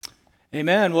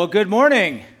Amen. Well, good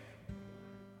morning.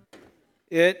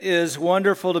 It is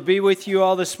wonderful to be with you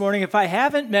all this morning. If I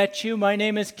haven't met you, my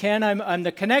name is Ken. I'm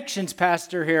the Connections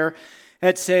Pastor here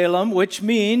at Salem, which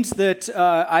means that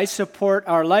I support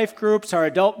our life groups, our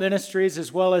adult ministries,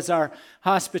 as well as our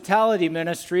hospitality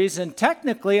ministries. And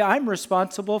technically, I'm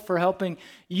responsible for helping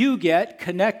you get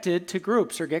connected to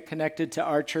groups or get connected to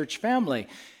our church family.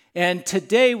 And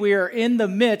today we are in the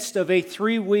midst of a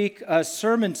 3-week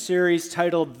sermon series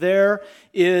titled There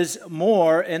Is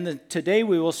More. And today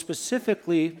we will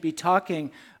specifically be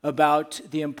talking about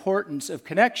the importance of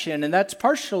connection. And that's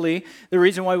partially the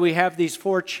reason why we have these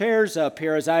 4 chairs up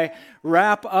here. As I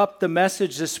wrap up the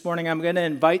message this morning, I'm going to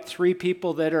invite 3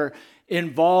 people that are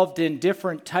involved in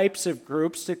different types of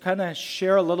groups to kind of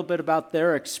share a little bit about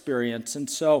their experience. And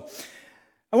so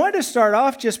I wanted to start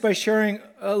off just by sharing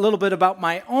a little bit about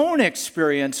my own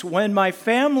experience. When my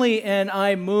family and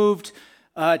I moved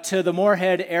to the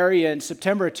Moorhead area in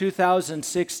September of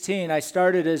 2016, I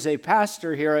started as a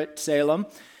pastor here at Salem.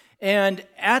 And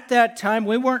at that time,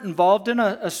 we weren't involved in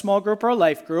a small group or a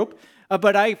life group,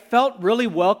 but I felt really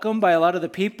welcomed by a lot of the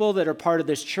people that are part of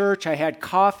this church. I had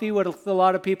coffee with a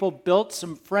lot of people, built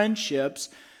some friendships,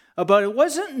 but it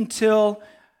wasn't until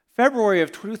February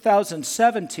of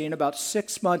 2017, about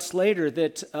 6 months later,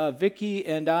 that Vicki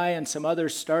and I and some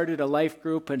others started a life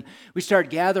group, and we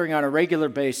started gathering on a regular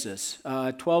basis,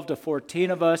 12 to 14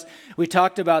 of us. We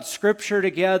talked about Scripture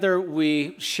together.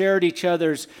 We shared each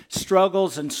other's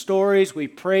struggles and stories. We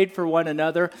prayed for one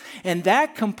another, and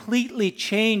that completely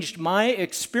changed my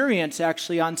experience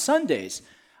actually on Sundays.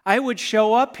 I would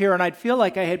show up here and I'd feel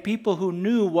like I had people who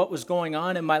knew what was going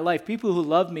on in my life, people who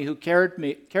loved me, who cared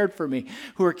for me,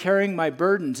 who were carrying my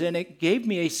burdens, and it gave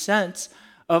me a sense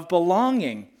of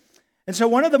belonging. And so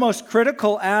one of the most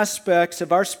critical aspects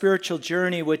of our spiritual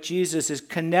journey with Jesus is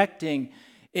connecting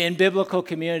in biblical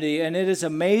community, and it is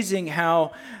amazing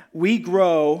how we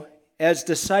grow as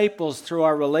disciples through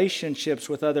our relationships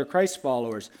with other Christ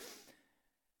followers.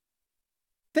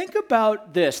 Think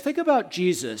about this. Think about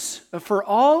Jesus. For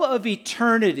all of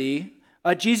eternity,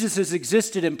 Jesus has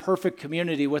existed in perfect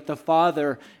community with the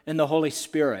Father and the Holy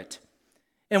Spirit.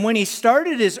 And when he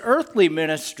started his earthly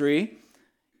ministry,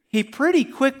 he pretty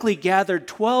quickly gathered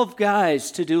 12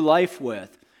 guys to do life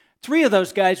with. 3 of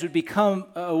those guys would become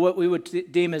what we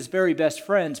would deem as very best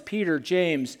friends, Peter,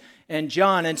 James, and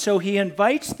John. And so he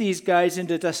invites these guys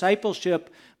into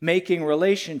discipleship-making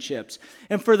relationships.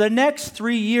 And for the next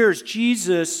 3 years,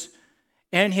 Jesus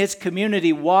and his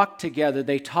community walked together.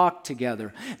 They talked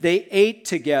together. They ate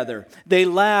together. They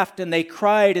laughed and they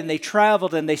cried and they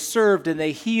traveled and they served and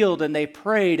they healed and they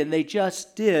prayed and they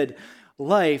just did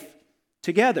life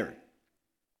together.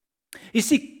 You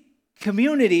see,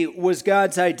 community was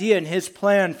God's idea and his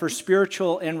plan for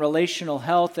spiritual and relational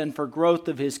health and for growth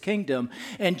of his kingdom.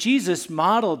 And Jesus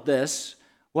modeled this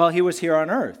while he was here on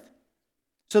earth.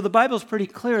 So the Bible's pretty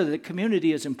clear that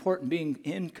community is important. Being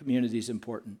in community is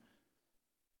important.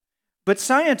 But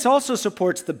science also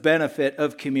supports the benefit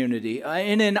of community.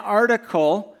 In an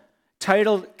article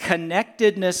titled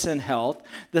Connectedness and Health,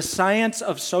 The Science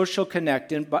of Social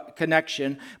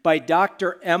Connection by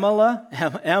Dr. Emma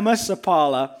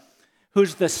Sapala,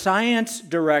 who's the science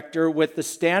director with the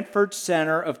Stanford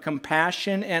Center of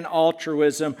Compassion and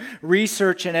Altruism,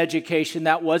 Research and Education.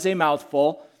 That was a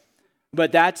mouthful,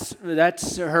 but that's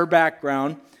her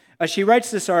background. She writes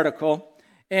this article,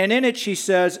 and in it she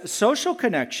says, social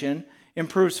connection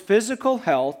improves physical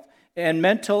health and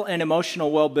mental and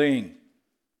emotional well-being.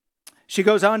 She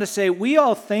goes on to say, we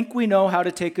all think we know how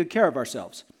to take good care of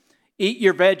ourselves. Eat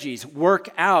your veggies, work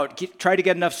out, try to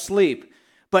get enough sleep.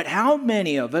 But how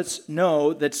many of us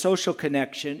know that social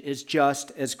connection is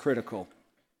just as critical?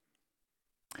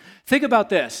 Think about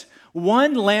this.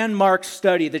 One landmark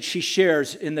study that she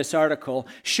shares in this article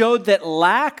showed that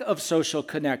lack of social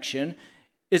connection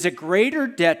is a greater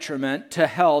detriment to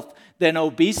health than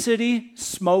obesity,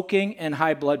 smoking, and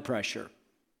high blood pressure.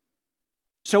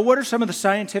 So what are some of the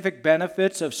scientific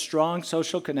benefits of strong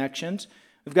social connections?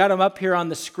 We've got them up here on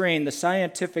the screen. The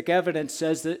scientific evidence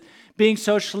says that being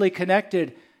socially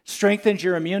connected strengthens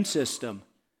your immune system.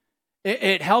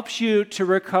 It helps you to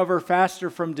recover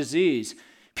faster from disease.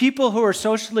 People who are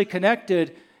socially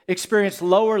connected experience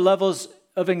lower levels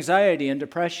of anxiety and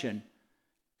depression.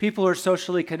 People who are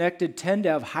socially connected tend to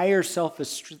have higher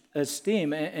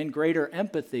self-esteem and greater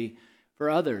empathy for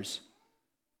others.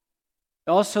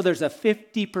 Also, there's a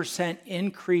 50%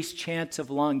 increased chance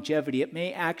of longevity. It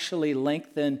may actually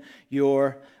lengthen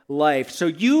your life. So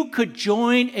you could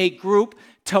join a group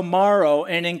tomorrow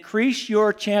and increase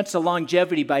your chance of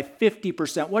longevity by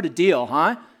 50%. What a deal,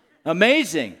 huh?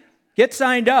 Amazing. Get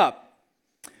signed up.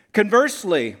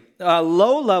 Conversely,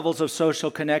 low levels of social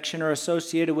connection are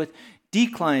associated with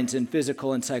declines in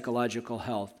physical and psychological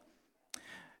health.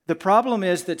 The problem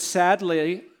is that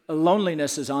sadly,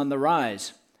 loneliness is on the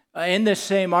rise. In this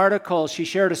same article, she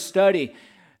shared a study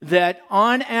that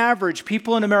on average,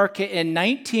 people in America in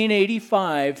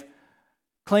 1985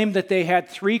 claimed that they had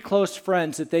 3 close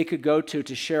friends that they could go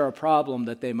to share a problem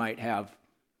that they might have.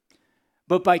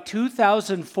 But by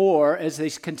 2004, as they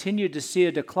continued to see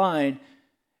a decline,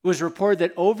 it was reported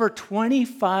that over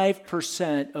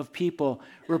 25% of people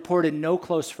reported no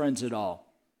close friends at all.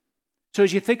 So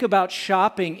as you think about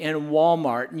shopping in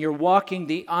Walmart and you're walking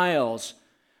the aisles,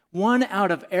 1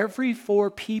 out of every 4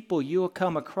 people you will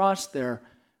come across there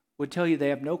would tell you they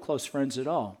have no close friends at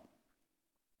all.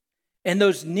 And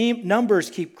those numbers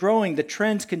keep growing. The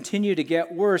trends continue to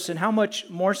get worse. And how much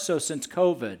more so since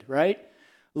COVID, right?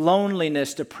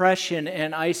 Loneliness, depression,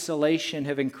 and isolation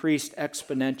have increased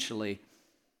exponentially.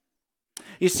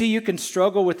 You see, you can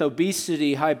struggle with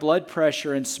obesity, high blood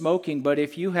pressure, and smoking, but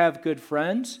if you have good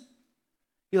friends,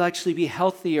 you'll actually be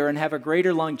healthier and have a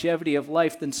greater longevity of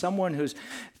life than someone who's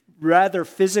rather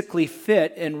physically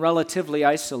fit and relatively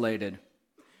isolated.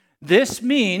 This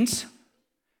means,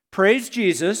 praise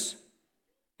Jesus,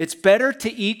 it's better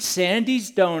to eat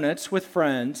Sandy's donuts with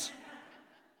friends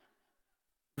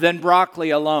than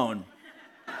broccoli alone.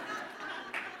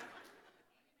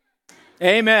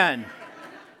 Amen.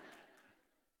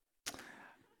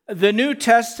 The New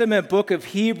Testament book of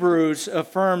Hebrews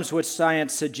affirms what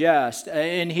science suggests.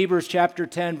 In Hebrews chapter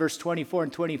 10, verse 24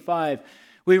 and 25,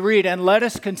 we read, "And let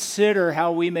us consider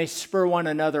how we may spur one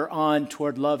another on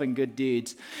toward love and good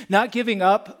deeds, not giving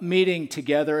up meeting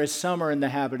together as some are in the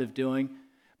habit of doing,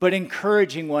 but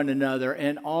encouraging one another,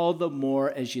 and all the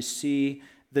more as you see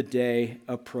the day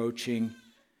approaching."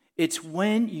 It's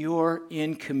when you're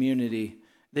in community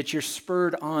that you're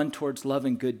spurred on towards love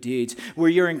and good deeds, where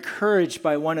you're encouraged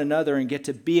by one another and get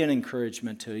to be an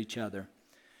encouragement to each other.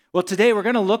 Well, today we're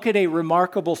going to look at a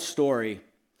remarkable story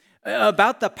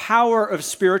about the power of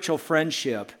spiritual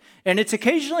friendship, and it's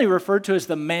occasionally referred to as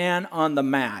the man on the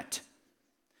mat.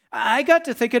 I got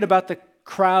to thinking about the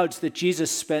crowds that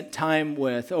Jesus spent time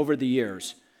with over the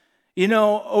years. You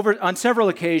know, on several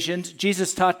occasions,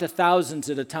 Jesus taught to thousands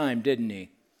at a time, didn't he?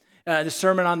 The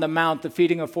Sermon on the Mount, the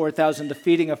feeding of 4,000, the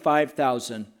feeding of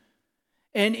 5,000.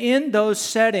 And in those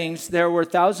settings, there were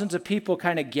thousands of people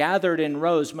kind of gathered in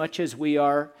rows, much as we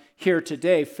are here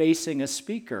today, facing a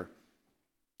speaker.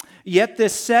 Yet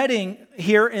this setting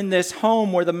here in this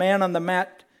home where the man on the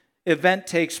mat event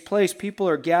takes place, people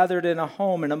are gathered in a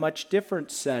home in a much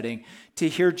different setting to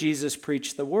hear Jesus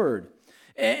preach the word.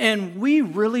 And we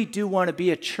really do want to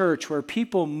be a church where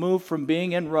people move from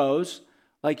being in rows,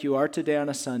 like you are today on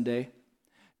a Sunday,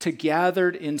 to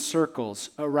gathered in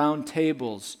circles, around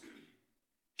tables,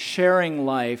 sharing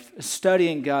life,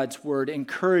 studying God's word,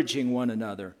 encouraging one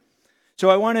another. So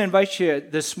I want to invite you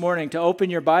this morning to open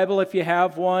your Bible if you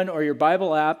have one, or your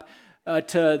Bible app,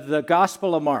 to the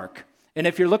Gospel of Mark. And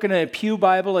if you're looking at a Pew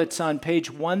Bible, it's on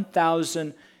page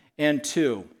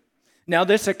 1002. Now,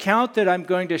 this account that I'm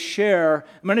going to share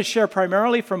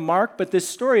primarily from Mark, but this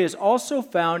story is also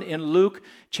found in Luke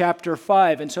chapter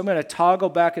 5. And so I'm going to toggle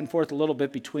back and forth a little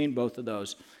bit between both of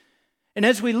those. And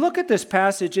as we look at this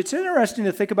passage, it's interesting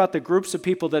to think about the groups of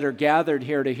people that are gathered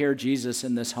here to hear Jesus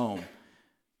in this home.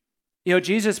 You know,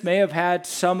 Jesus may have had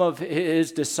some of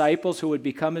his disciples who would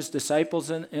become his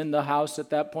disciples in the house at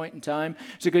that point in time.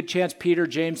 There's a good chance Peter,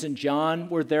 James, and John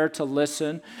were there to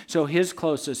listen, so his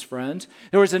closest friends.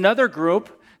 There was another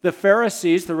group, the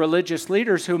Pharisees, the religious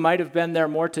leaders, who might have been there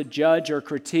more to judge or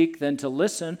critique than to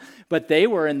listen, but they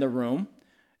were in the room.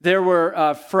 There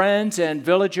were friends and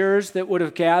villagers that would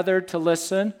have gathered to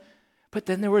listen, but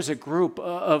then there was a group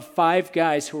of 5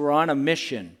 guys who were on a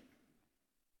mission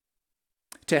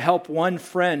to help one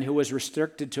friend who was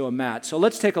restricted to a mat. So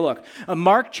let's take a look.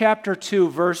 Mark chapter 2,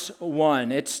 verse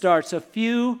 1. It starts, "A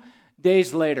few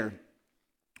days later,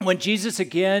 when Jesus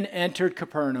again entered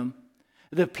Capernaum,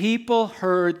 the people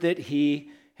heard that he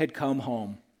had come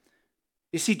home."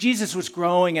 You see, Jesus was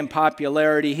growing in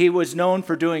popularity. He was known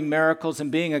for doing miracles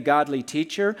and being a godly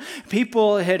teacher.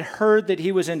 People had heard that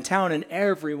he was in town, and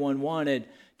everyone wanted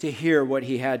to hear what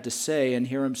he had to say and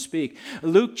hear him speak.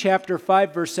 Luke chapter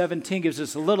 5, verse 17 gives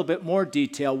us a little bit more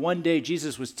detail. One day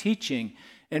Jesus was teaching,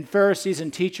 and Pharisees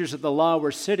and teachers of the law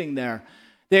were sitting there.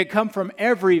 They had come from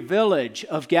every village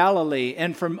of Galilee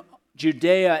and from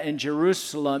Judea and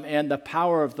Jerusalem, and the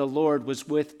power of the Lord was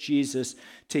with Jesus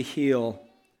to heal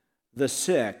the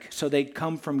sick. So they'd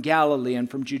come from Galilee and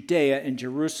from Judea and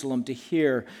Jerusalem to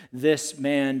hear this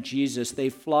man, Jesus. They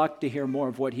flocked to hear more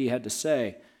of what he had to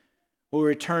say. We'll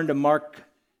return to Mark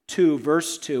 2,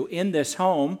 verse 2, in this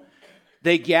home,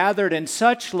 they gathered in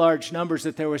such large numbers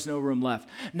that there was no room left,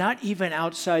 not even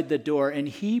outside the door, and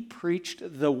he preached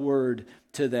the word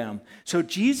to them. So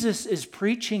Jesus is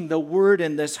preaching the word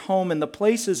in this home, and the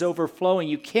place is overflowing.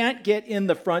 You can't get in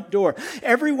the front door.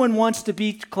 Everyone wants to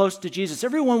be close to Jesus.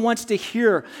 Everyone wants to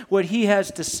hear what he has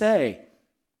to say.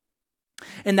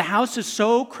 And the house is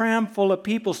so crammed full of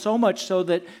people, so much so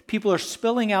that people are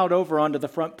spilling out over onto the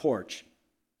front porch.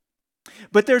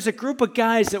 But there's a group of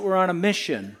guys that were on a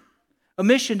mission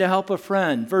to help a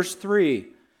friend. Verse 3,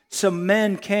 some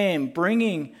men came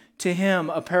bringing to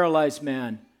him a paralyzed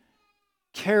man,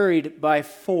 carried by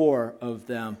 4 of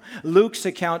them. Luke's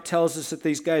account tells us that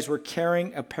these guys were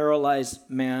carrying a paralyzed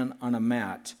man on a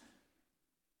mat.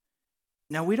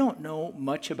 Now, we don't know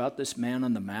much about this man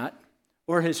on the mat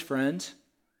or his friends.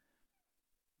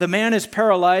 The man is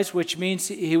paralyzed, which means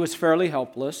he was fairly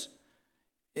helpless.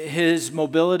 His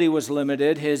mobility was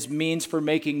limited. His means for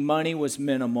making money was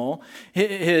minimal.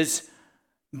 His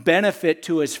benefit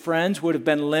to his friends would have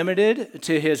been limited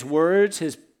to his words,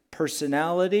 his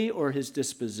personality, or his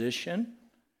disposition.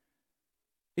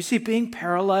 You see, being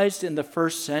paralyzed in the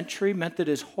first century meant that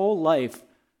this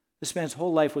man's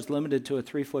whole life was limited to a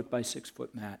 3-foot by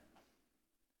 6-foot mat.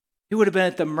 He would have been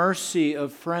at the mercy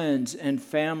of friends and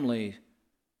family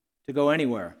to go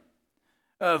anywhere.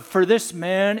 For this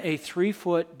man, a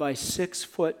 3-foot by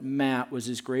 6-foot mat was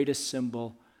his greatest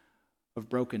symbol of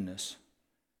brokenness.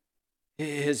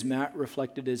 His mat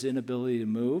reflected his inability to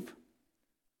move,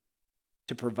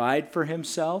 to provide for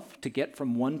himself, to get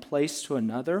from one place to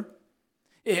another.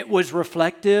 It was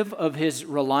reflective of his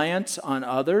reliance on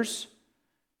others.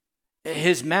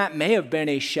 His mat may have been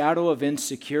a shadow of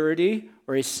insecurity,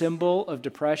 or a symbol of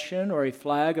depression, or a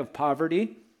flag of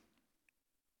poverty.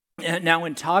 Now,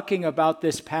 in talking about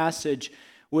this passage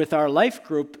with our life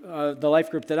group, the life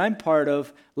group that I'm part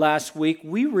of last week,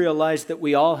 we realized that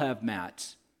we all have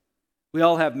mats. We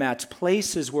all have mats,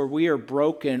 places where we are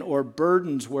broken or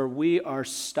burdens where we are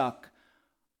stuck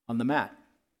on the mat.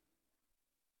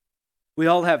 We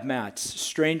all have mats,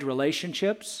 strained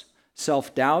relationships,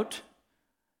 self-doubt.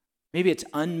 Maybe it's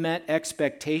unmet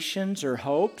expectations or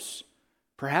hopes.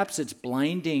 Perhaps it's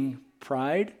blinding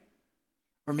pride.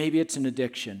 Or maybe it's an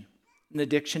addiction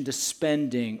to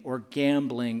spending or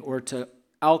gambling or to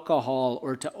alcohol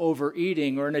or to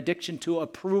overeating, or an addiction to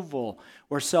approval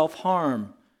or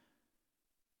self-harm.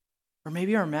 Or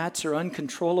maybe our mats are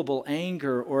uncontrollable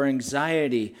anger or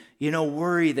anxiety,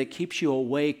 worry that keeps you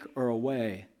awake or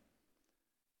away.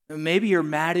 Maybe your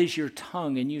mat is your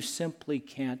tongue and you simply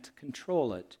can't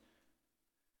control it.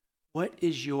 What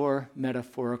is your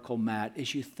metaphorical mat?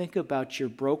 As you think about your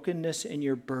brokenness and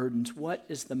your burdens, what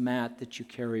is the mat that you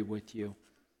carry with you?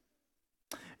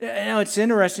 It's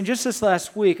interesting. Just this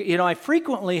last week, I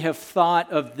frequently have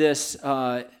thought of this.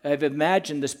 I've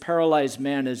imagined this paralyzed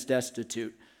man as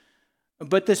destitute.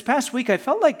 But this past week, I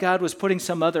felt like God was putting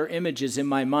some other images in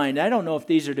my mind. I don't know if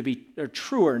these are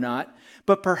true or not,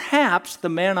 but perhaps the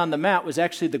man on the mat was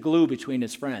actually the glue between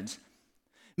his friends.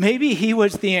 Maybe he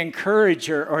was the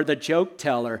encourager or the joke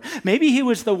teller. Maybe he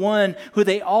was the one who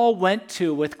they all went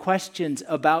to with questions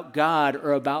about God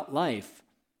or about life.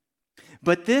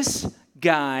 But this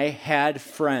guy had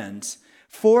friends,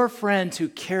 4 friends who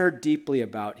cared deeply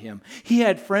about him. He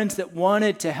had friends that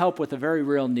wanted to help with a very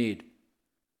real need.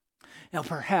 Now,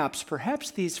 perhaps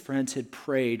these friends had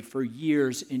prayed for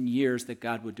years and years that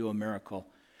God would do a miracle,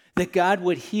 that God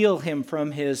would heal him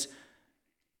from his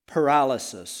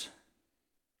paralysis.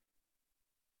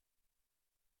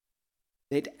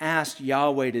 They'd asked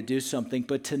Yahweh to do something,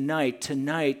 but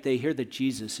tonight they hear that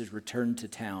Jesus has returned to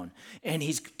town, and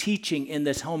he's teaching in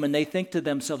this home, and they think to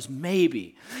themselves,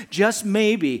 maybe, just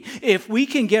maybe, if we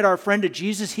can get our friend to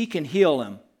Jesus, he can heal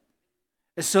him.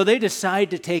 So they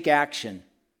decide to take action.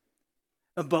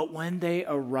 But when they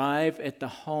arrive at the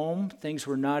home, things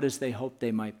were not as they hoped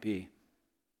they might be.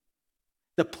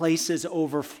 The place is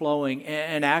overflowing,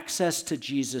 and access to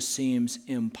Jesus seems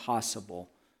impossible.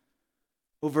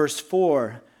 Well, verse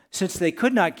 4, since they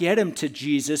could not get him to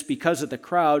Jesus because of the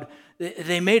crowd,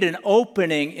 they made an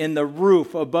opening in the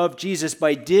roof above Jesus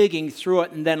by digging through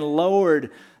it and then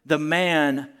lowered the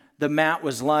man the mat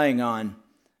was lying on.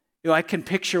 I can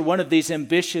picture one of these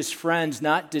ambitious friends,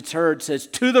 not deterred, says,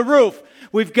 "To the roof,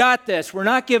 we've got this. We're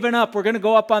not giving up. We're going to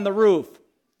go up on the roof."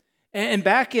 And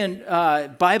back in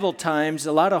Bible times,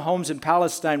 a lot of homes in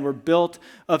Palestine were built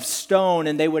of stone,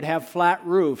 and they would have flat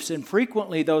roofs. And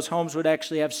frequently, those homes would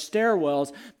actually have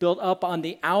stairwells built up on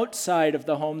the outside of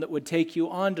the home that would take you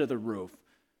onto the roof.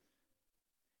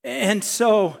 And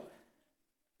so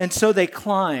they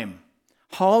climb.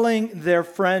 hauling their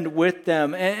friend with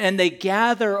them, and they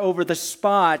gather over the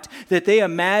spot that they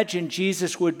imagine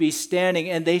Jesus would be standing,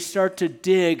 and they start to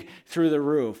dig through the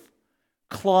roof,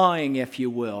 clawing, if you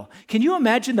will. Can you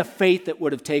imagine the faith that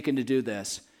would have taken to do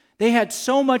this? They had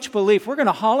so much belief. We're going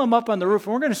to haul him up on the roof,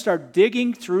 and we're going to start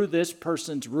digging through this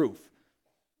person's roof.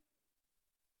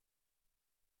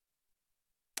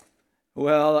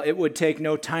 Well, it would take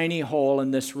no tiny hole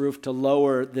in this roof to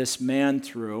lower this man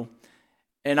through.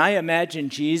 And I imagine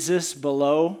Jesus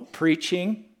below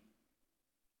preaching.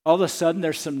 All of a sudden,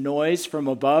 there's some noise from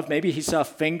above. Maybe he saw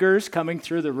fingers coming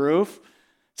through the roof,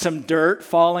 some dirt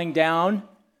falling down.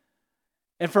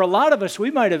 And for a lot of us, we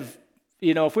might have,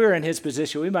 if we were in his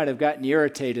position, we might have gotten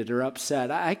irritated or upset.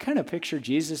 I kind of picture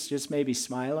Jesus just maybe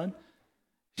smiling,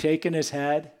 shaking his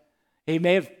head. He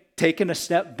may have taken a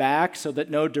step back so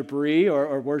that no debris,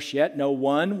 or worse yet, no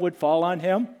one would fall on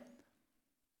him.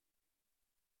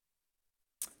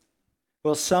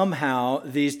 Well, somehow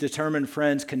these determined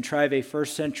friends contrive a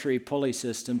first century pulley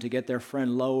system to get their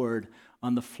friend lowered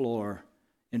on the floor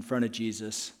in front of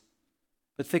Jesus.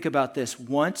 But think about this.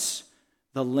 Once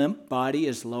the limp body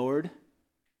is lowered,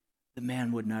 the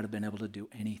man would not have been able to do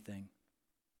anything.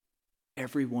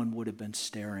 Everyone would have been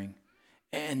staring.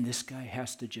 And this guy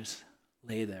has to just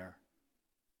lay there.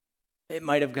 It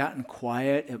might have gotten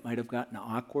quiet. It might have gotten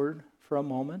awkward for a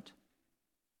moment.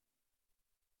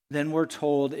 Then we're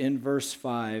told in verse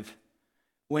 5,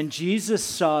 when Jesus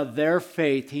saw their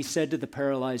faith, he said to the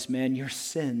paralyzed man, your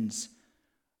sins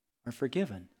are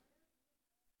forgiven.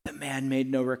 The man made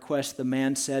no request. The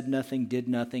man said nothing, did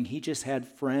nothing. He just had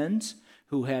friends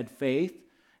who had faith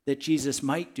that Jesus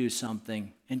might do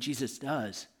something, and Jesus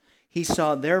does. He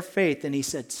saw their faith and he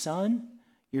said, son,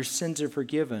 your sins are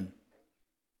forgiven.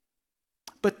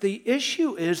 But the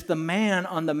issue is the man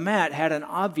on the mat had an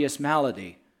obvious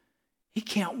malady. He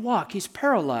can't walk. He's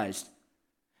paralyzed.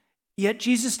 Yet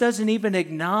Jesus doesn't even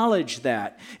acknowledge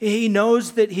that. He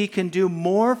knows that he can do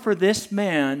more for this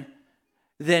man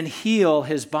than heal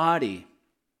his body.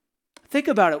 Think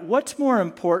about it. What's more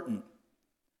important?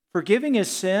 Forgiving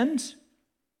his sins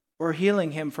or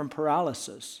healing him from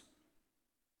paralysis?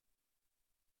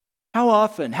 How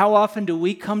often do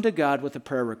we come to God with a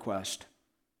prayer request?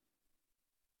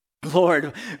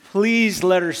 Lord, please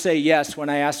let her say yes when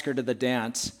I ask her to the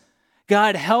dance.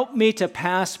 God, help me to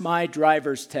pass my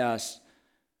driver's test.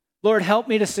 Lord, help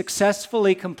me to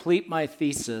successfully complete my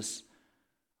thesis.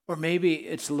 Or maybe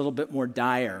it's a little bit more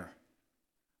dire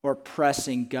or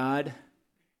pressing. God,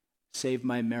 save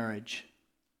my marriage.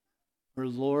 Or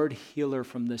Lord, heal her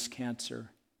from this cancer.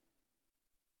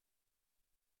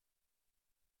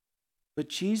 But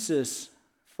Jesus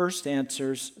first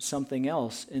answers something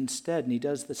else instead, and he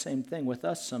does the same thing with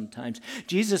us sometimes.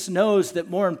 Jesus knows that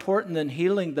more important than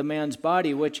healing the man's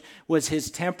body, which was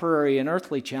his temporary and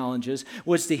earthly challenges,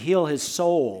 was to heal his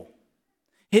soul.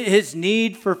 His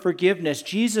need for forgiveness.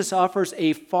 Jesus offers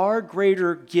a far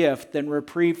greater gift than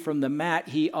reprieve from the mat.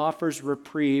 He offers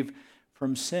reprieve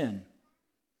from sin.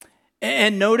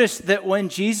 And notice that when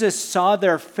Jesus saw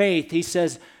their faith, he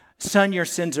says, son, your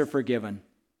sins are forgiven.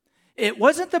 It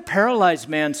wasn't the paralyzed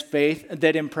man's faith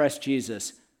that impressed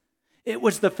Jesus. It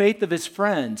was the faith of his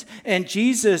friends. And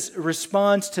Jesus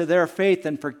responds to their faith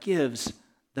and forgives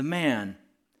the man.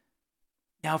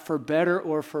 Now, for better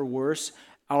or for worse,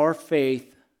 our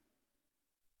faith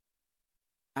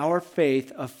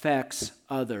affects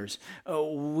others.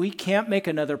 We can't make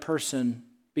another person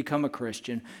become a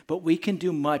Christian, but we can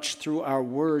do much through our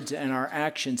words and our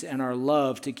actions and our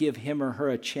love to give him or her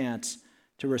a chance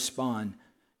to respond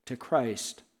to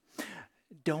Christ.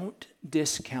 Don't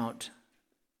discount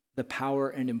the power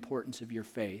and importance of your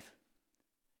faith.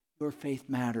 Your faith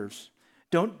matters.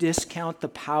 Don't discount the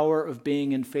power of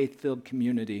being in faith-filled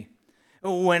community.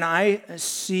 When I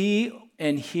see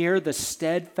and hear the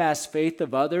steadfast faith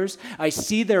of others, I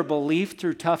see their belief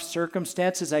through tough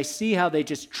circumstances, I see how they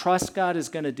just trust God is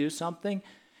going to do something,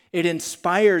 it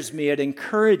inspires me, it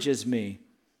encourages me.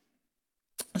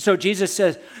 So Jesus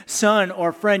says, son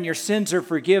or friend, your sins are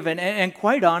forgiven. And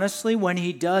quite honestly, when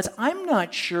he does, I'm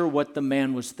not sure what the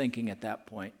man was thinking at that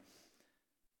point.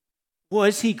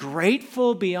 Was he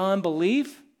grateful beyond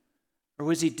belief? Or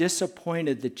was he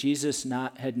disappointed that Jesus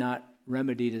had not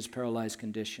remedied his paralyzed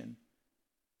condition?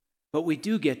 But we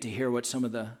do get to hear what some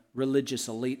of the religious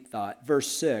elite thought. Verse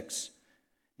 6.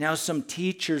 Now some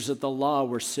teachers of the law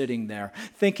were sitting there,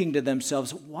 thinking to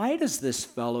themselves, why does this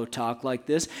fellow talk like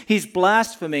this? He's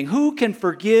blaspheming. Who can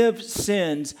forgive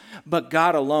sins but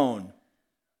God alone?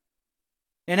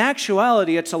 In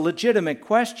actuality, it's a legitimate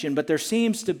question, but there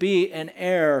seems to be an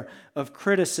air of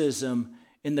criticism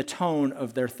in the tone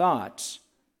of their thoughts.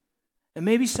 And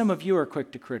maybe some of you are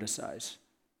quick to criticize,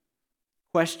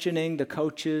 questioning the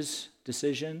coach's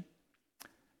decision,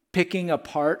 picking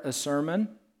apart a sermon,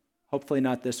 hopefully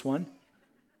not this one,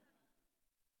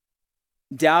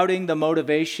 doubting the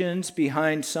motivations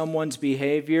behind someone's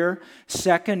behavior,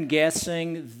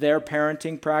 second-guessing their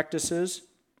parenting practices.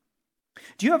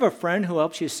 Do you have a friend who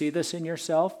helps you see this in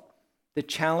yourself, that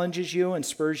challenges you and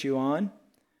spurs you on?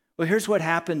 Well, here's what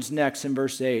happens next in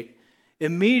verse 8.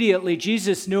 Immediately,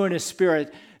 Jesus knew in his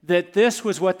spirit that this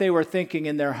was what they were thinking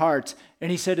in their hearts.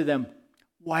 And he said to them,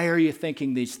 why are you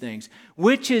thinking these things?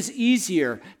 Which is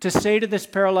easier, to say to this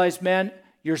paralyzed man,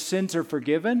 your sins are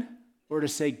forgiven, or to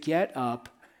say, get up,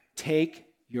 take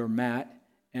your mat,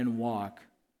 and walk?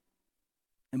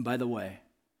 And by the way,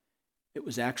 it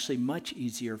was actually much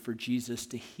easier for Jesus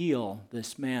to heal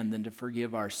this man than to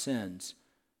forgive our sins,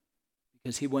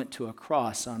 because he went to a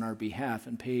cross on our behalf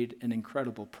and paid an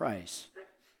incredible price.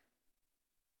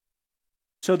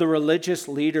 So the religious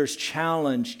leaders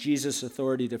challenged Jesus'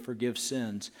 authority to forgive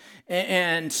sins.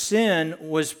 And sin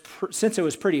was, since it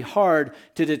was pretty hard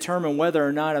to determine whether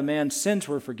or not a man's sins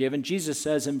were forgiven, Jesus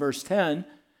says in verse 10,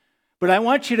 but I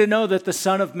want you to know that the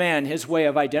Son of Man, his way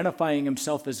of identifying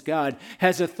himself as God,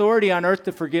 has authority on earth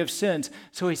to forgive sins.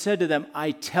 So he said to them,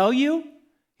 I tell you,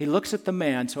 he looks at the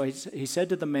man, so he said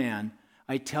to the man,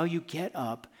 I tell you, get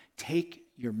up, take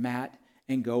your mat,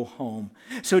 and go home.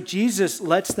 So Jesus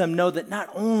lets them know that not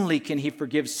only can he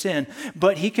forgive sin,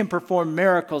 but he can perform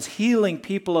miracles, healing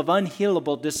people of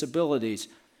unhealable disabilities.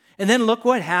 And then look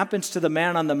what happens to the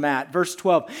man on the mat. Verse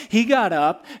 12, he got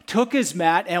up, took his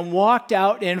mat, and walked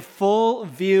out in full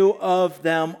view of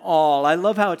them all. I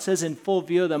love how it says in full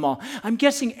view of them all. I'm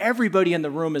guessing everybody in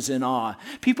the room is in awe.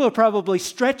 People are probably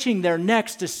stretching their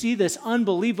necks to see this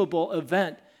unbelievable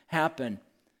event happen.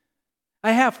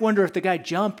 I half wonder if the guy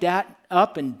jumped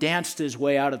up and danced his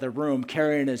way out of the room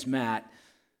carrying his mat.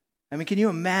 I mean, can you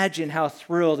imagine how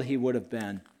thrilled he would have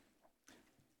been?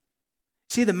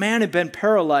 See, the man had been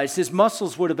paralyzed. His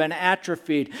muscles would have been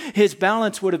atrophied. His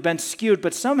balance would have been skewed.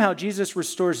 But somehow Jesus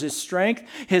restores his strength,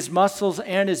 his muscles,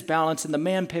 and his balance. And the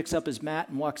man picks up his mat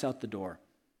and walks out the door.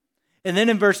 And then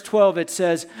in verse 12 it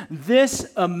says,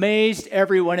 this amazed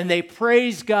everyone. And they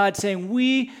praised God, saying,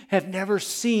 we have never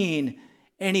seen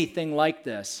anything like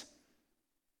this.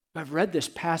 I've read this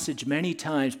passage many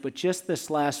times, but just this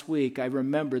last week, I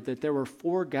remembered that there were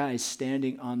 4 guys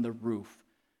standing on the roof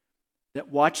that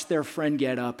watched their friend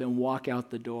get up and walk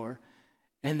out the door.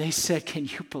 And they said, can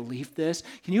you believe this?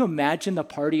 Can you imagine the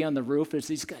party on the roof as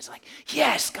these guys like,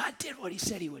 yes, God did what he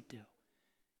said he would do.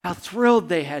 How thrilled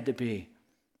they had to be.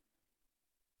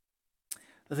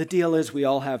 The deal is we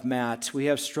all have mats. We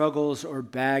have struggles or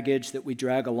baggage that we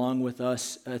drag along with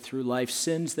us through life,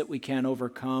 sins that we can't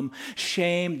overcome,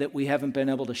 shame that we haven't been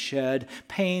able to shed,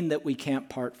 pain that we can't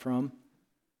part from.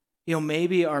 You know,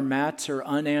 maybe our mats are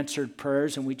unanswered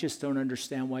prayers and we just don't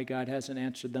understand why God hasn't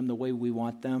answered them the way we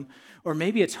want them. Or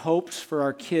maybe it's hopes for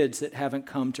our kids that haven't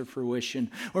come to fruition.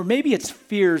 Or maybe it's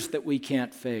fears that we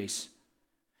can't face.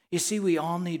 You see, we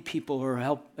all need people who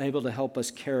are able to help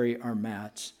us carry our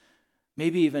mats.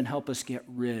 Maybe even help us get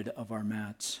rid of our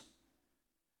mats.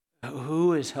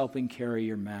 Who is helping carry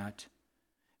your mat?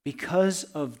 Because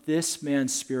of this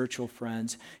man's spiritual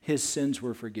friends, his sins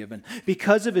were forgiven.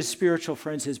 Because of his spiritual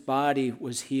friends, his body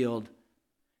was healed.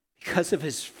 Because of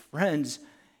his friends,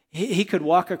 he could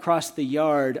walk across the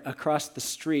yard, across the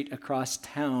street, across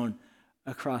town,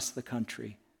 across the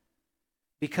country.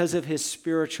 Because of his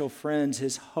spiritual friends,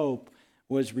 his hope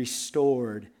was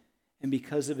restored. And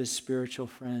because of his spiritual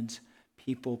friends,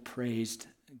 people praised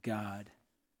God.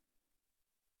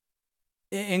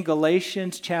 In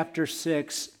Galatians chapter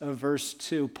 6, verse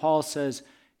 2, Paul says,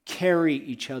 carry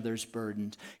each other's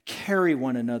burdens. Carry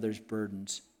one another's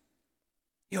burdens.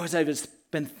 You know, as I've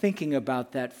been thinking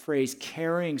about that phrase,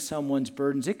 carrying someone's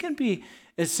burdens, it can be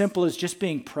as simple as just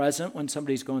being present when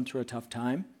somebody's going through a tough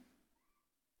time.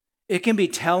 It can be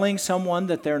telling someone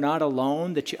that they're not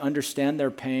alone, that you understand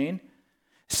their pain.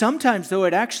 Sometimes, though,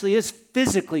 it actually is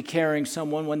physically carrying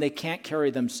someone when they can't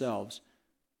carry themselves.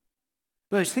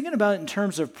 But I was thinking about it in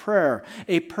terms of prayer.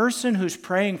 A person who's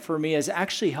praying for me is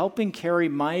actually helping carry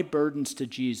my burdens to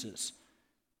Jesus.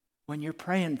 When you're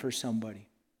praying for somebody,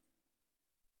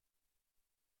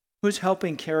 who's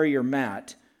helping carry your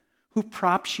mat? Who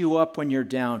props you up when you're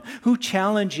down? Who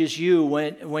challenges you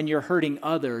when you're hurting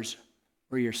others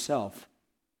or yourself?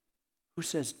 Who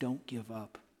says, don't give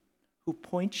up? Who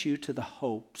points you to the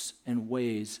hopes and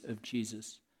ways of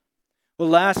Jesus? Well,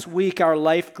 last week our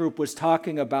life group was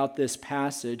talking about this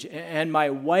passage, and my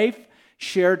wife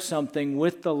shared something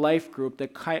with the life group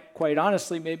that quite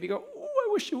honestly made me go, oh,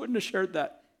 I wish you wouldn't have shared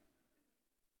that.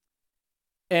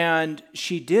 And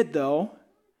she did, though.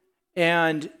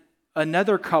 And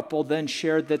another couple then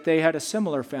shared that they had a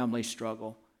similar family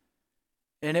struggle.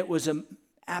 And it was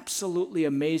absolutely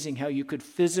amazing how you could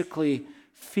physically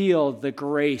feel the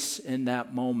grace in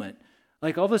that moment.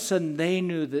 Like all of a sudden they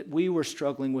knew that we were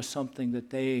struggling with something that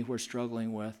they were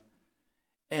struggling with.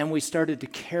 And we started to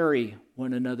carry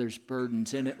one another's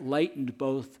burdens, and it lightened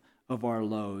both of our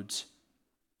loads.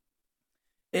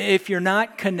 If you're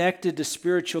not connected to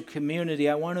spiritual community,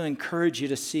 I want to encourage you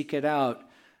to seek it out.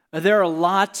 There are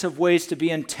lots of ways to be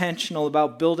intentional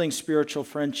about building spiritual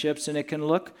friendships, and it can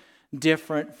look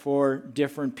different for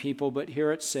different people. But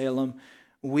here at Salem,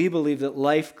 we believe that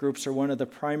life groups are one of the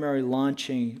primary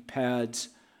launching pads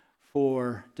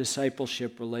for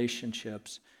discipleship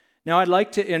relationships. Now, I'd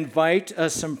like to invite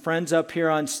some friends up here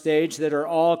on stage that are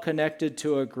all connected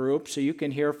to a group so you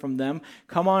can hear from them.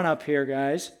 Come on up here,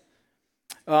 guys.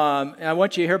 I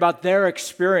want you to hear about their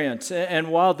experience.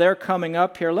 And while they're coming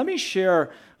up here, let me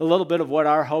share a little bit of what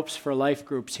our hopes for life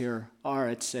groups here are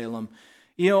at Salem.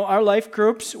 You know, our life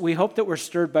groups, we hope that we're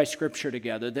stirred by Scripture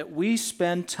together, that we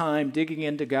spend time digging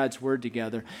into God's Word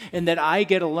together, and that I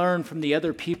get to learn from the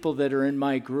other people that are in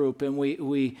my group, and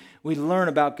we learn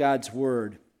about God's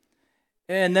Word.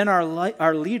 And then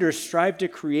our leaders strive to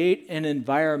create an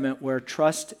environment where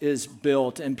trust is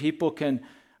built and people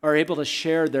are able to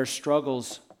share their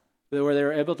struggles, where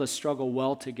they're able to struggle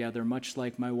well together, much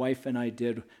like my wife and I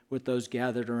did with those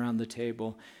gathered around the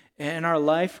table. And our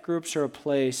life groups are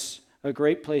a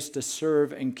great place to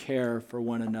serve and care for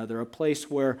one another, a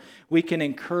place where we can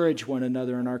encourage one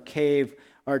another in our cave,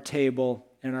 our table,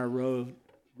 and our road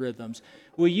rhythms.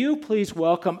 Will you please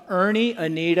welcome Ernie,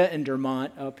 Anita, and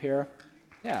Dermont up here?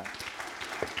 Yeah.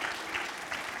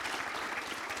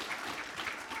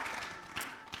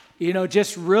 You know,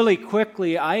 just really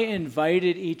quickly, I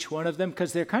invited each one of them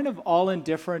because they're kind of all in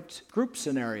different group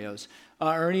scenarios.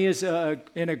 Ernie is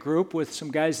in a group with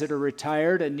some guys that are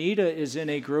retired. Anita is in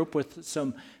a group with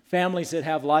some families that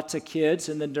have lots of kids.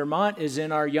 And then Dermont is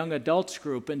in our young adults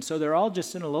group. And so they're all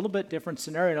just in a little bit different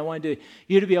scenario. And I wanted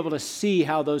you to be able to see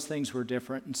how those things were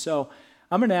different. And so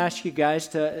I'm going to ask you guys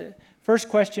to... First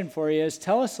question for you is,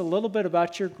 tell us a little bit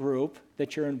about your group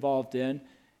that you're involved in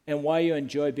and why you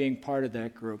enjoy being part of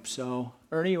that group. So,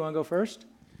 Ernie, you want to go first?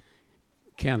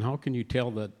 Ken, how can you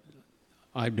tell that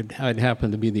I'd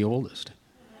happen to be the oldest?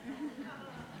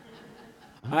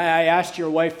 I asked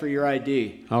your wife for your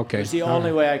ID. Okay. It's the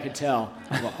only way I could tell.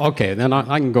 Okay, then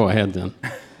I can go ahead then.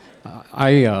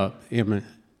 I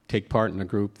take part in a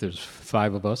group. There's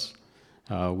 5 of us.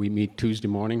 We meet Tuesday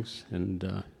mornings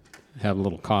and have a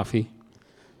little coffee.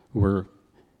 We're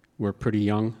pretty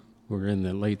young. We're in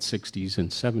the late 60s and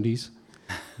 70s,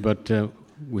 but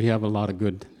we have a lot of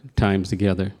good times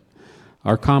together.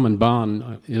 Our common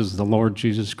bond is the Lord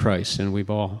Jesus Christ, and we've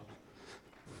all.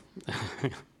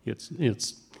 It's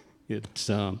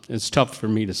tough for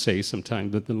me to say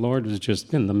sometimes, but the Lord has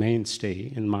just been the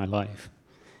mainstay in my life,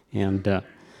 and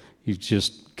He's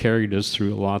just carried us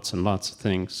through lots and lots of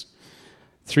things.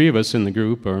 3 of us in the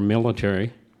group are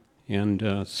military.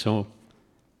 And so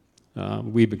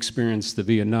we've experienced the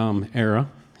Vietnam era,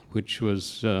 which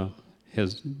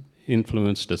has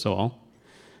influenced us all.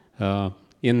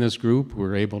 In this group,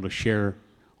 we're able to share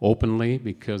openly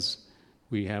because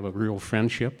we have a real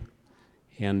friendship.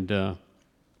 And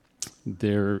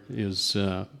there is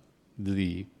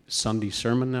the Sunday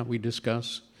sermon that we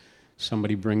discuss.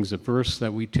 Somebody brings a verse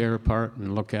that we tear apart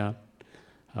and look at.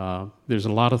 There's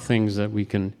a lot of things that we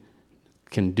can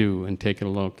do and take a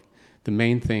look. The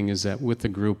main thing is that with the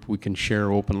group, we can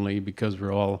share openly because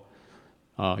we're all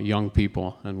young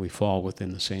people and we fall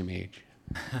within the same age.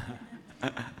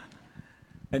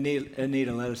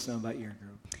 Anita, let us know about your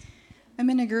group.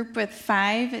 I'm in a group with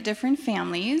 5 different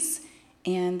families,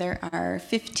 and there are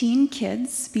 15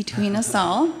 kids between us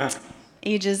all,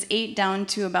 ages 8 down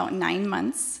to about 9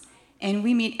 months. And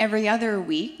we meet every other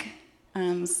week.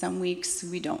 Some weeks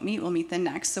we don't meet, we'll meet the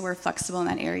next, so we're flexible in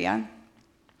that area.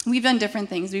 We've done different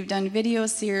things. We've done video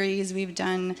series, we've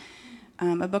done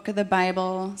a book of the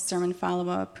Bible, sermon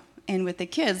follow-up, and with the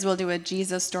kids, we'll do a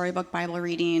Jesus storybook Bible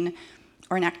reading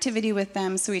or an activity with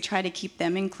them, so we try to keep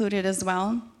them included as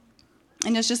well.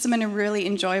 And it's just been a really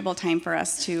enjoyable time for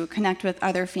us to connect with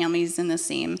other families in the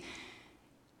same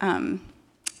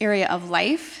area of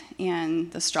life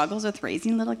and the struggles with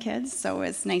raising little kids, so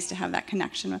it's nice to have that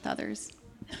connection with others.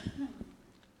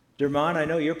 Dermont, I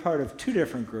know you're part of 2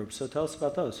 different groups, so tell us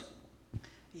about those.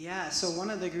 Yeah, so one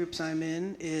of the groups I'm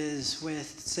in is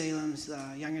with Salem's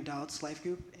Young Adults Life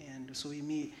Group, and so we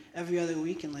meet every other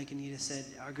week, and like Anita said,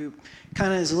 our group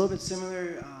kind of is a little bit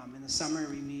similar. In the summer,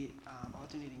 we meet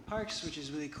alternating parks, which is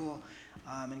really cool.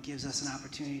 and gives us an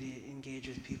opportunity to engage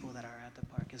with people that are at the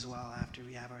park as well after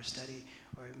we have our study,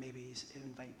 or maybe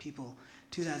invite people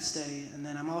to that study. And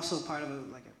then I'm also part of a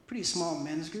pretty small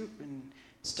men's group, and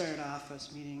it started off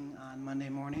us meeting on Monday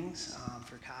mornings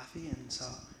for coffee, and so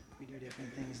we do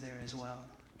different things there as well.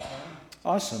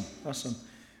 Awesome.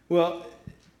 Well,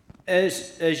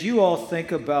 as you all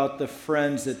think about the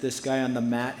friends that this guy on the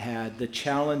mat had, the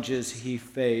challenges he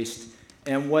faced,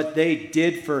 and what they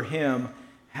did for him,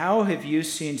 how have you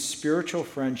seen spiritual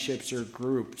friendships or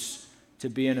groups to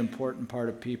be an important part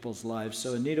of people's lives?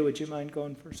 So, Anita, would you mind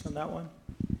going first on that one?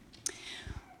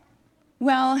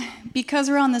 Well, because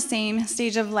we're on the same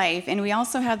stage of life, and we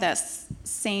also have that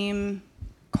same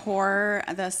core,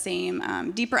 the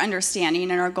same deeper understanding,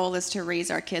 and our goal is to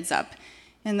raise our kids up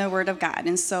in the Word of God.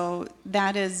 And so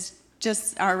that is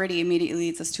just already immediately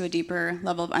leads us to a deeper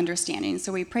level of understanding.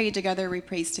 So we pray together, we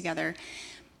praise together.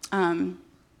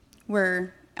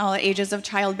 We're all ages of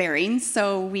childbearing,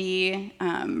 so we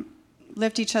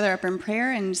lift each other up in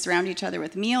prayer and surround each other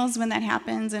with meals when that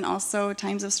happens, and also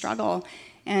times of struggle.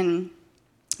 And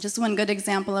just one good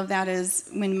example of that is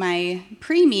when my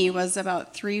preemie was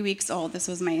about 3 weeks old. This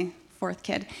was my fourth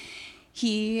kid.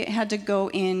 He had to go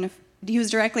in. He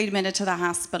was directly admitted to the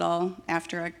hospital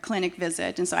after a clinic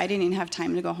visit, and so I didn't even have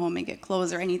time to go home and get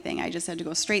clothes or anything. I just had to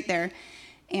go straight there.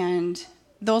 And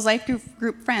those life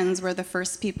group friends were the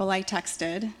first people I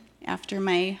texted after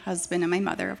my husband and my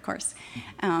mother, of course.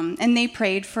 And they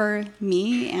prayed for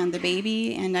me and the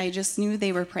baby, and I just knew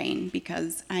they were praying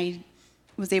because I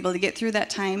was able to get through that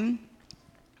time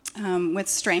with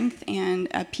strength and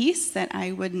a peace that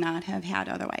I would not have had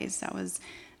otherwise. That was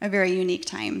a very unique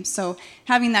time. So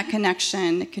having that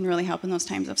connection can really help in those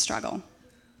times of struggle.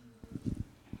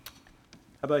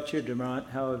 How about you, Demont?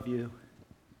 How have you?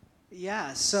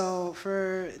 Yeah, so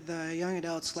for the Young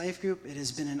Adults Life Group, it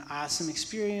has been an awesome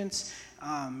experience.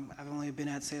 I've only been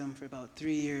at Salem for about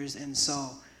 3 years, and so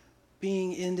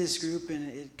being in this group,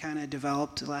 and it kind of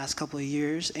developed the last couple of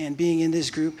years, and being in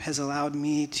this group has allowed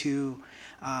me to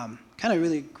kind of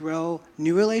really grow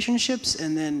new relationships,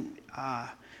 and then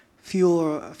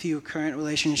fuel a few current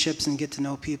relationships and get to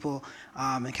know people,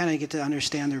 and kind of get to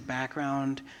understand their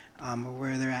background, or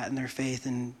where they're at in their faith.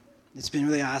 And it's been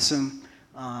really awesome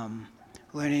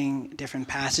learning different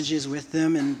passages with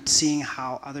them and seeing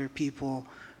how other people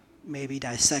maybe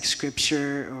dissect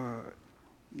scripture, or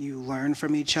you learn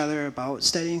from each other about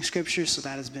studying scripture. So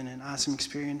that has been an awesome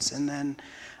experience. And then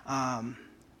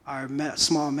our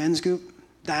small men's group,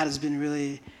 that has been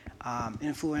really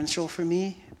influential for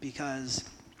me, because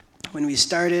when we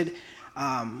started,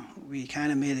 we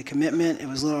kind of made a commitment. It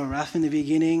was a little rough in the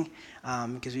beginning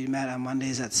because we met on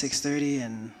Mondays at 6:30,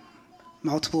 and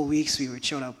multiple weeks we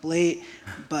showed up late,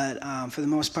 but for the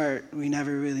most part, we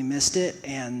never really missed it.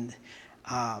 And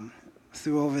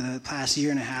through over the past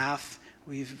year and a half,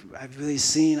 I've really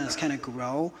seen us kind of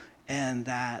grow, and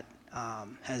that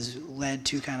has led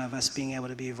to kind of us being able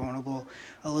to be vulnerable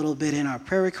a little bit in our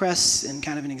prayer requests. And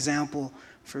kind of an example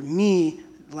for me,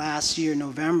 last year,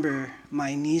 November,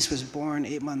 my niece was born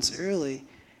 8 months early,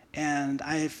 and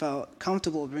I felt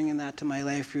comfortable bringing that to my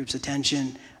life group's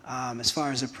attention as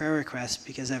far as a prayer request,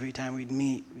 because every time we'd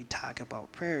meet, we'd talk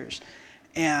about prayers.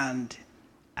 And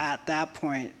at that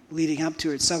point, leading up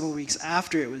to it, several weeks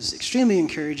after, it was extremely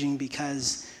encouraging,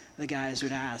 because the guys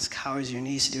would ask, "How is your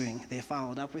niece doing?" They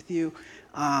followed up with you.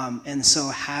 And so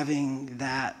having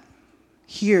that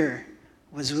here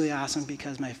was really awesome,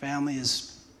 because my family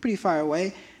is pretty far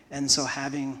away, and so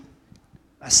having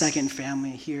a second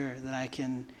family here that I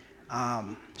can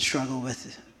struggle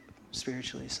with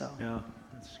spiritually. So Yeah,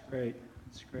 that's great.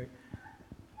 That's great.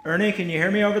 Ernie, can you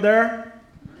hear me over there?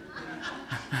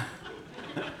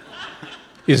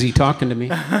 Is he talking to me?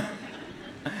 How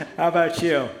about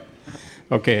you?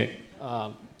 Okay.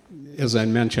 As I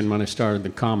mentioned when I started, the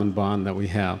common bond that we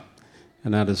have,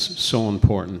 and that is so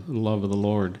important, the love of the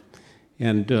Lord.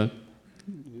 And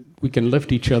we can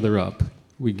lift each other up.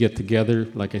 We get together,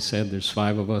 like I said, there's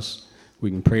 5 of us. We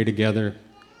can pray together.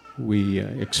 We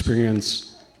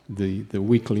experience the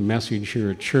weekly message here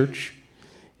at church.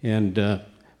 And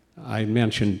I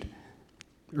mentioned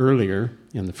earlier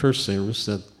in the first service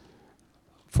that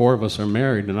 4 of us are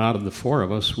married, and out of the 4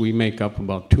 of us, we make up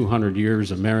about 200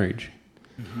 years of marriage.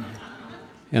 Mm-hmm.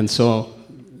 And so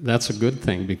that's a good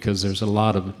thing, because there's a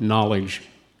lot of knowledge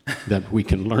that we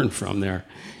can learn from there.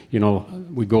 You know,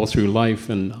 we go through life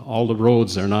and all the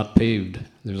roads are not paved.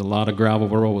 There's a lot of gravel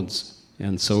roads,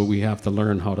 and so we have to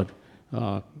learn how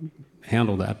to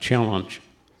handle that challenge.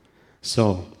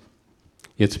 So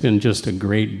it's been just a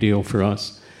great deal for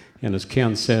us. And as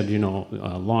Ken said,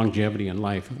 longevity in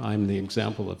life, I'm the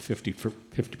example of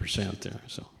 50% there.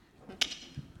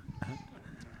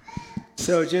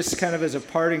 So just kind of as a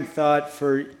parting thought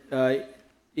for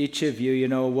each of you,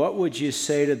 what would you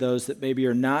say to those that maybe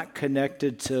are not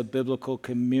connected to biblical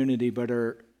community but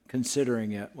are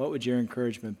considering it? What would your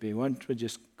encouragement be? Why don't we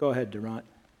just go ahead, Durant?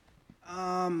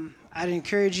 I'd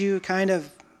encourage you kind of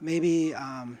maybe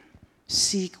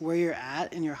seek where you're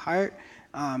at in your heart.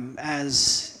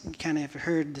 As you kind of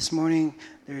heard this morning,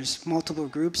 there's multiple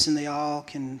groups and they all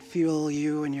can fuel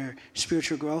you and your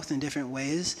spiritual growth in different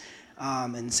ways.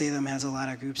 And Salem has a lot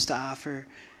of groups to offer.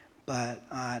 But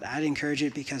I'd encourage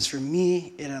it because for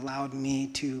me, it allowed me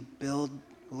to build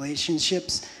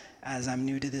relationships as I'm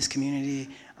new to this community.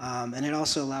 And it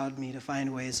also allowed me to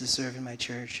find ways to serve in my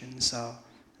church. And so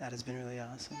that has been really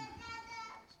awesome.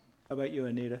 How about you,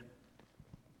 Anita?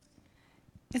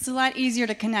 It's a lot easier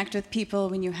to connect with people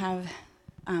when you have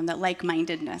that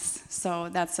like-mindedness. So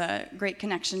that's a great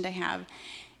connection to have.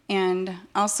 And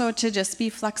also to just be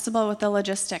flexible with the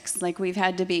logistics, like we've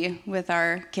had to be with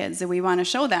our kids. And we want to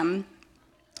show them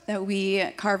that we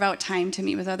carve out time to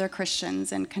meet with other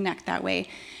Christians and connect that way.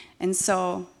 And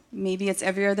so maybe it's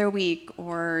every other week,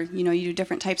 or you do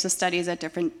different types of studies at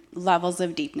different levels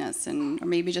of deepness, or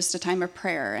maybe just a time of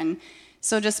prayer. And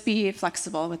so just be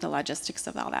flexible with the logistics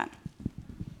of all that.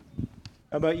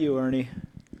 How about you, Ernie?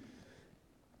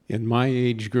 In my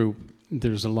age group,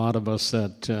 there's a lot of us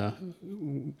that,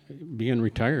 being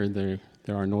retired, there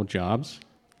are no jobs,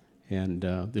 and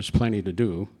there's plenty to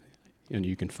do, and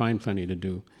you can find plenty to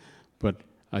do. But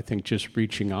I think just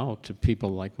reaching out to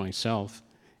people like myself,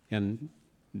 and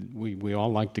we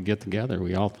all like to get together.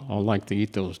 We all like to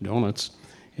eat those donuts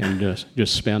and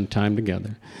just spend time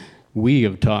together. We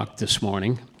have talked this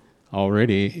morning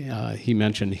already. He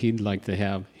mentioned he'd like to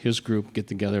have his group get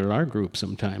together at our group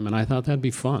sometime, and I thought that'd be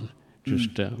fun.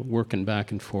 Just working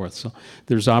back and forth. So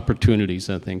there's opportunities,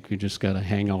 I think. You just got to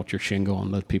hang out your shingle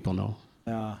and let people know.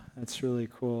 Yeah, that's really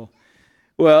cool.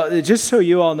 Well, just so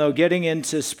you all know, getting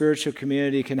into spiritual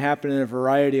community can happen in a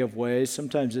variety of ways.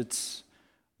 Sometimes it's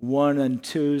 1 and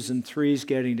 2s and 3s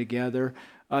getting together.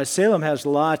 Salem has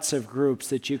lots of groups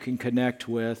that you can connect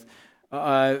with,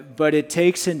 but it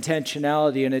takes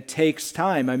intentionality and it takes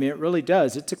time. I mean, it really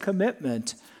does. It's a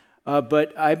commitment.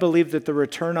 But I believe that the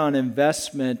return on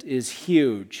investment is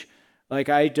huge. Like,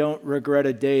 I don't regret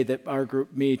a day that our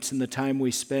group meets and the time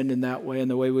we spend in that way and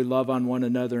the way we love on one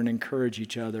another and encourage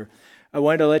each other. I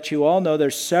wanted to let you all know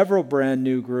there's several brand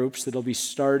new groups that'll be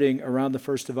starting around the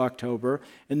 1st of October.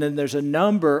 And then there's a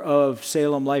number of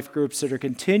Salem Life groups that are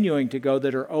continuing to go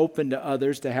that are open to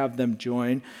others to have them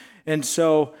join. And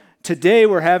so today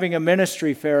we're having a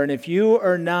ministry fair, and if you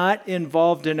are not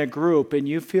involved in a group and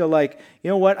you feel like, you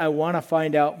know what, I want to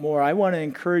find out more, I want to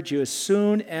encourage you as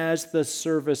soon as the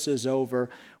service is over,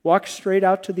 walk straight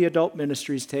out to the adult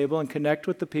ministries table and connect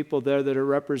with the people there that are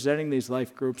representing these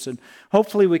life groups, and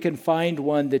hopefully we can find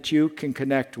one that you can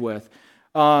connect with.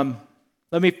 Let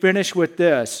me finish with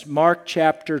this. Mark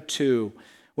chapter 2.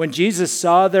 When Jesus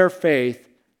saw their faith,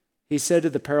 he said to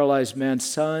the paralyzed man,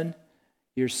 "Son,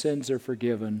 your sins are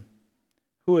forgiven."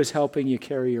 Who is helping you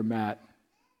carry your mat?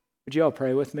 Would you all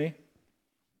pray with me?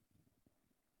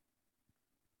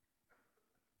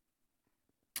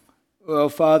 Well,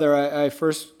 Father,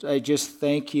 I just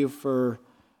thank you for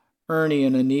Ernie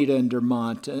and Anita and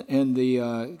Dermont and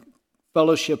the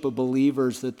fellowship of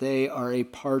believers that they are a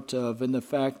part of, and the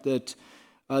fact that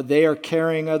they are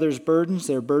carrying others' burdens.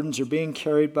 Their burdens are being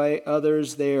carried by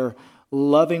others. They are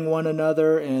loving one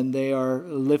another, and they are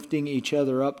lifting each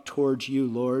other up towards you,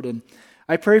 Lord. And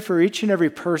I pray for each and every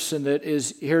person that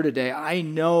is here today. I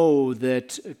know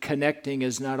that connecting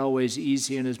is not always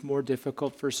easy and is more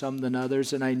difficult for some than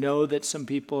others, and I know that some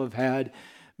people have had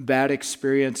bad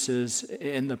experiences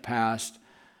in the past.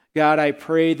 God, I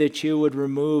pray that you would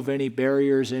remove any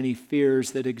barriers, any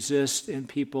fears that exist in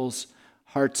people's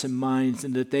hearts and minds,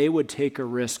 and that they would take a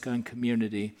risk on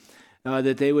community,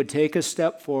 that they would take a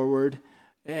step forward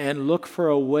and look for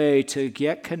a way to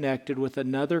get connected with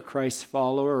another Christ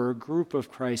follower or a group of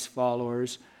Christ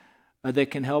followers that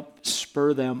can help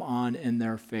spur them on in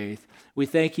their faith. We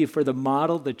thank you for the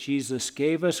model that Jesus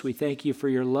gave us. We thank you for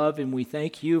your love, and we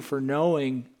thank you for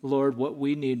knowing, Lord, what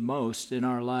we need most in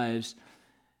our lives,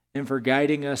 and for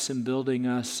guiding us and building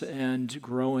us and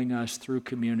growing us through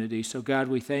community. So, God,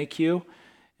 we thank you,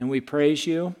 and we praise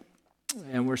you,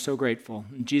 and we're so grateful.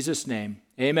 In Jesus' name,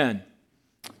 amen.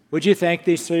 Would you thank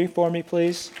these three for me,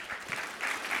 please?